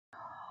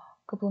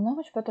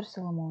Kaplunovich P.S.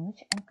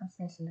 and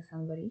Katsnelson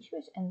A.B.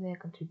 and their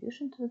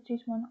contribution to the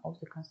treatment of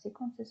the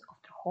consequences of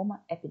trachoma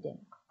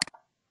epidemic.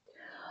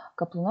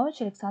 Kaplunovich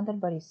Alexander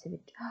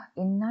Borisovich.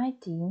 In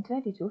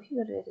 1922 he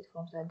graduated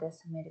from the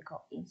Odessa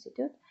Medical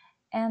Institute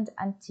and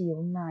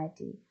until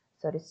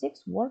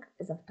 1936 worked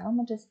as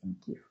ophthalmologist in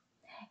Kiev.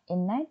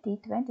 In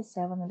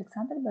 1927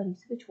 Alexander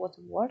Borisovich was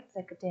awarded the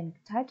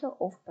academic title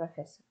of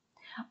professor.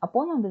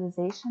 Upon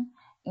mobilization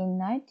in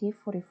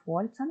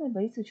 1944 Alexander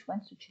Borisovich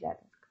went to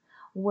Chelyabinsk,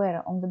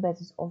 where on the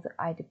basis of the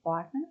eye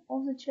department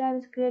of the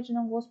Chelyabinsk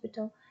Regional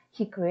Hospital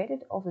he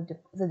created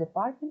the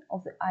Department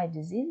of the Eye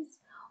Diseases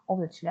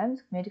of the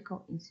Chelyabinsk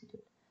Medical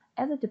Institute.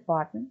 As the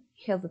department,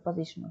 he held the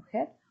position of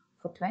head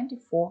for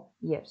 24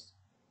 years.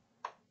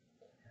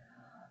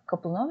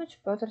 Kaplunovich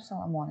P.S.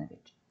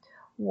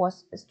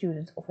 was a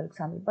student of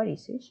Alexander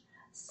Borisovich.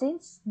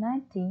 Since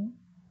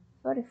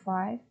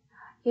 1935,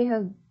 he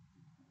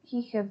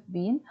has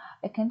been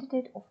a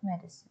candidate of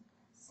medicine.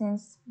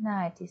 Since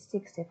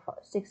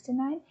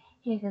 1969,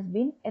 he has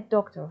been a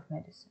doctor of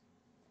medicine.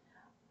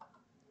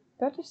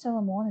 P.S.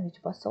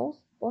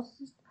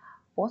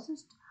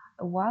 possessed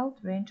a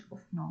wide range of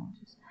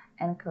knowledge,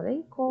 and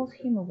colleagues called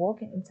him a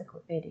walking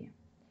encyclopedia.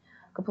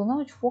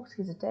 Kaplunovich focused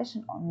his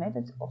attention on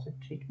methods of the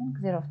treatment,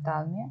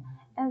 xerophthalmia,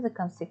 and the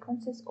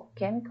consequences of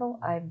chemical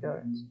eye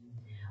burns.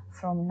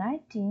 From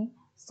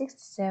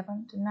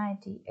 1967 to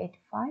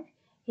 1985,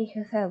 he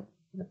has held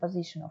the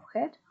position of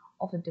head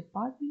of the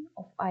Department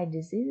of Eye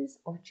Diseases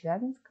of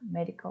Chelyabinsk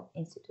Medical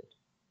Institute.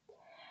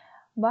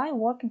 By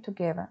working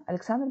together,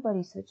 Alexander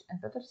Borisovich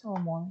and P.S.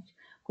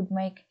 could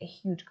make a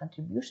huge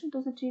contribution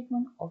to the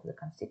treatment of the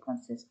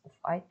consequences of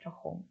eye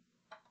trachoma.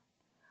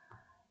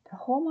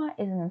 Trachoma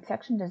is an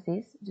infection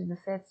disease that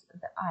affects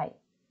the eye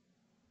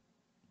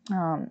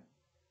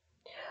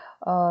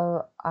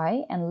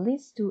and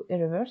leads to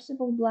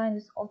irreversible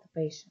blindness of the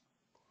patient.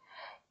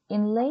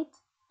 In late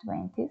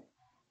 20th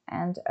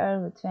and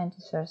early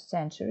 21st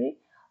century,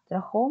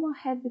 trachoma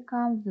had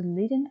become the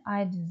leading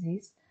eye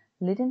disease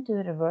leading to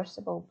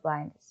irreversible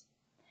blindness.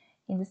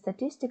 In the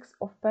statistics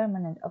of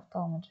permanent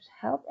ophthalmologist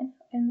help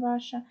in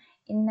Russia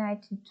in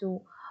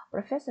 1902,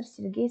 Professor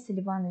Sergei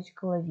Selivanovich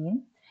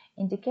Golovin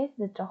indicated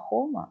that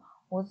trachoma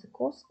was the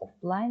cause of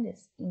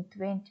blindness in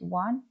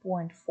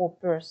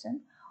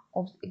 21.4%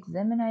 of the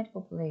examined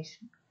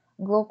population.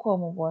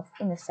 Glaucoma was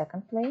in the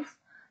second place,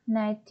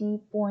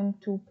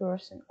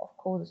 90.2% of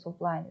causes of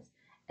blindness,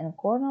 and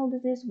corneal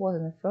disease was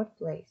in the third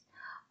place,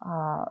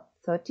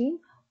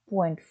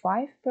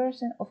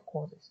 13.5% of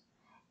causes.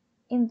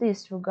 In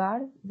this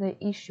regard, the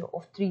issue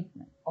of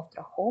treatment of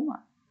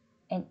trachoma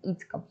and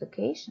its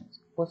complications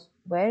was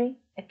very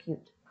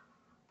acute.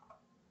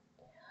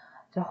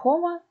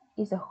 Trachoma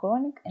is a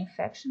chronic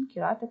infection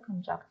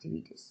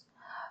keratoconjunctivitis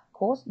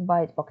caused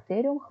by the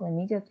bacterium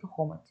Chlamydia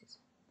trachomatis.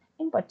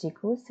 In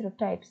particular,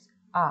 serotypes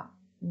A,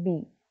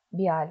 B,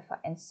 B alpha,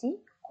 and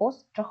C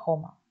cause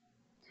trachoma.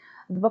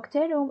 The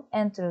bacterium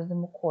enters the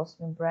mucous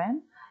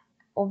membrane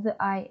of the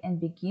eye and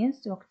begins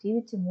to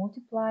actively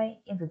multiply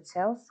in the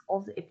cells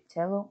of the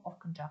epithelium of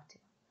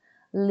conjunctiva,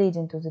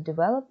 leading to the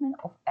development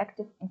of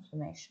active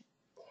inflammation.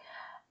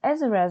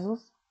 As a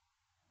result,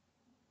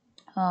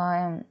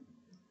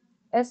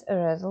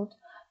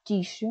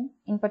 tissue,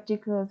 in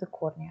particular the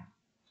cornea.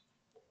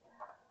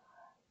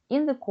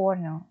 In the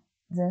cornea,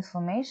 the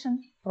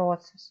inflammation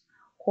process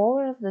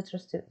covers the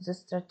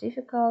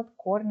stratified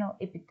corneal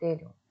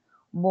epithelium,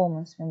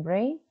 Bowman's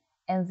membrane,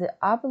 and the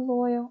upper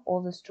layer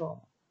of the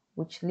stroma,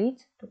 which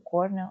leads to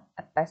corneal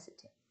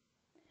opacity.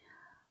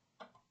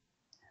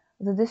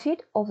 The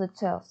defeat of the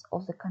cells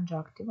of the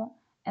conjunctiva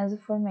and the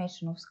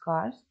formation of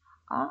scars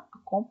are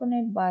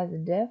accompanied by the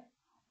death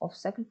of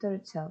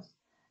secretory cells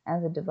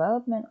and the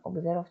development of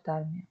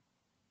xerophthalmia.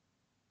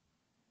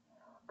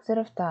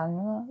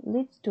 Xerophthalmia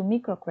leads to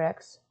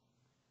microcracks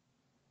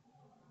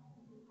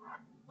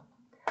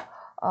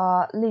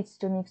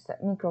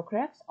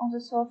on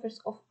the surface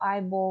of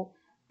eyeball,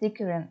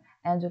 thickening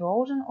and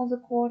erosion of the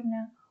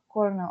cornea,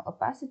 corneal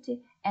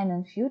opacity, and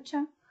in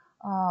future,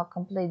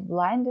 complete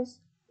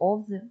blindness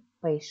of the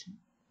patient.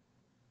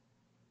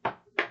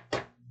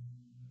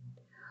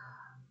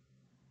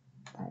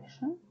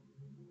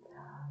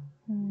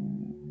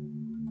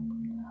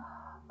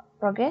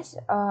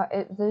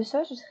 The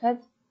researchers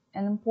had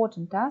an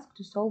important task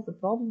to solve the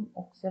problem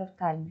of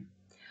xerophthalmia.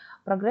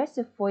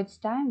 Progressive for its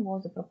time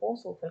was the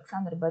proposal of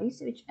Alexander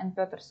Borisovich and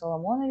Pyotr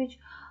Solomonovich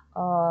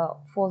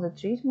for the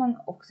treatment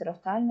of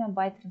xerophthalmia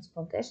by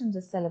transplantation of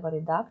the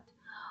salivary duct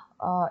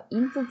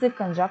into the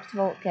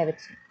conjunctival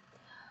cavity.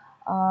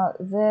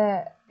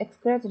 The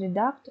excretory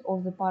duct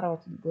of the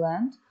parotid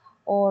gland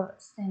or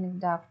stentic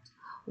duct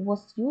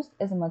was used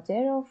as a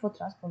material for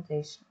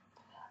transplantation.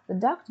 The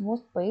duct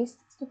was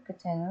placed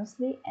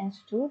subcutaneously and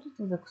sutured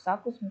to the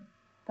sulcus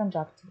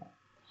conjunctiva.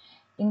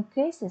 In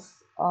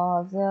cases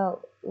the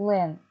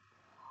length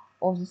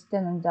of the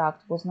stentic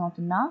duct was not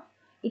enough,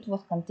 it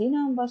was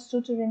continued by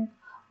suturing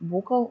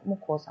buccal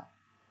mucosa.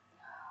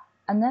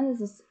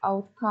 Analysis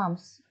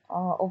outcomes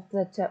of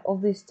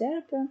this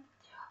therapy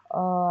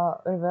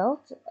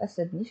revealed a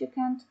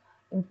significant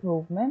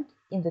improvement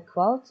in the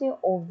quality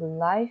of the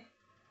life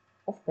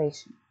of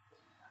patient.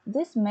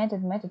 This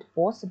method made it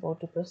possible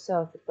to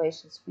preserve the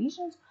patient's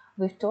visions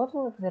with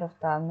total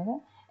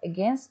xerophthalmia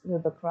against the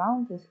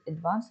background with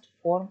advanced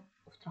form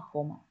of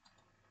trachoma.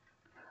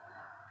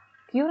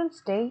 Current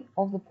state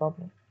of the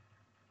problem.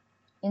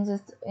 In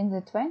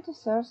the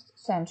 21st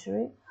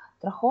century,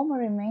 trachoma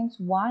remains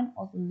one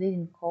of the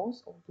leading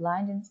causes of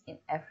blindness in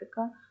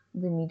Africa,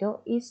 the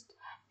Middle East,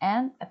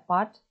 and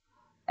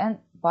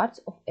parts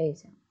of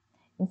Asia.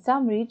 In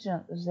some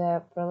regions,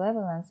 the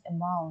prevalence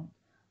among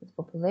the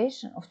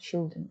population of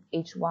children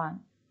aged 1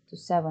 to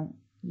 7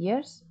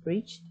 years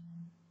reached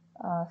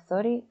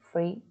 33%.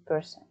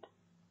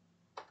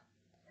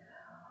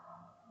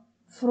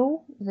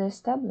 Through the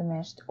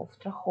establishment of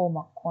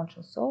trachoma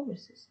control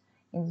services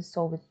in the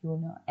Soviet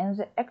Union and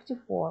the active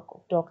work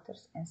of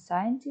doctors and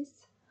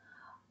scientists,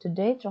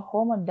 today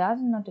trachoma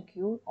does not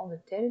occur on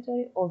the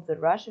territory of the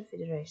Russian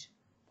Federation.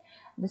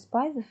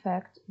 Despite the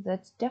fact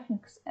that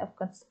techniques of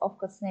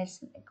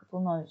Katsnelson and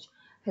Kaplunovich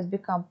has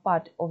become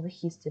part of the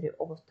history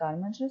of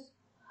ophthalmology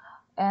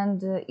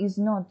and is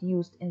not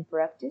used in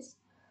practice,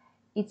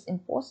 it's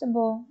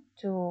impossible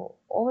to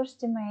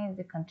overestimate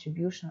the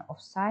contribution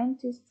of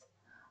scientists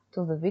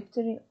to the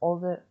victory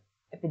of the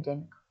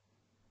epidemic.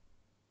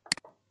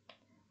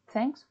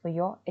 Thanks for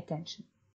your attention.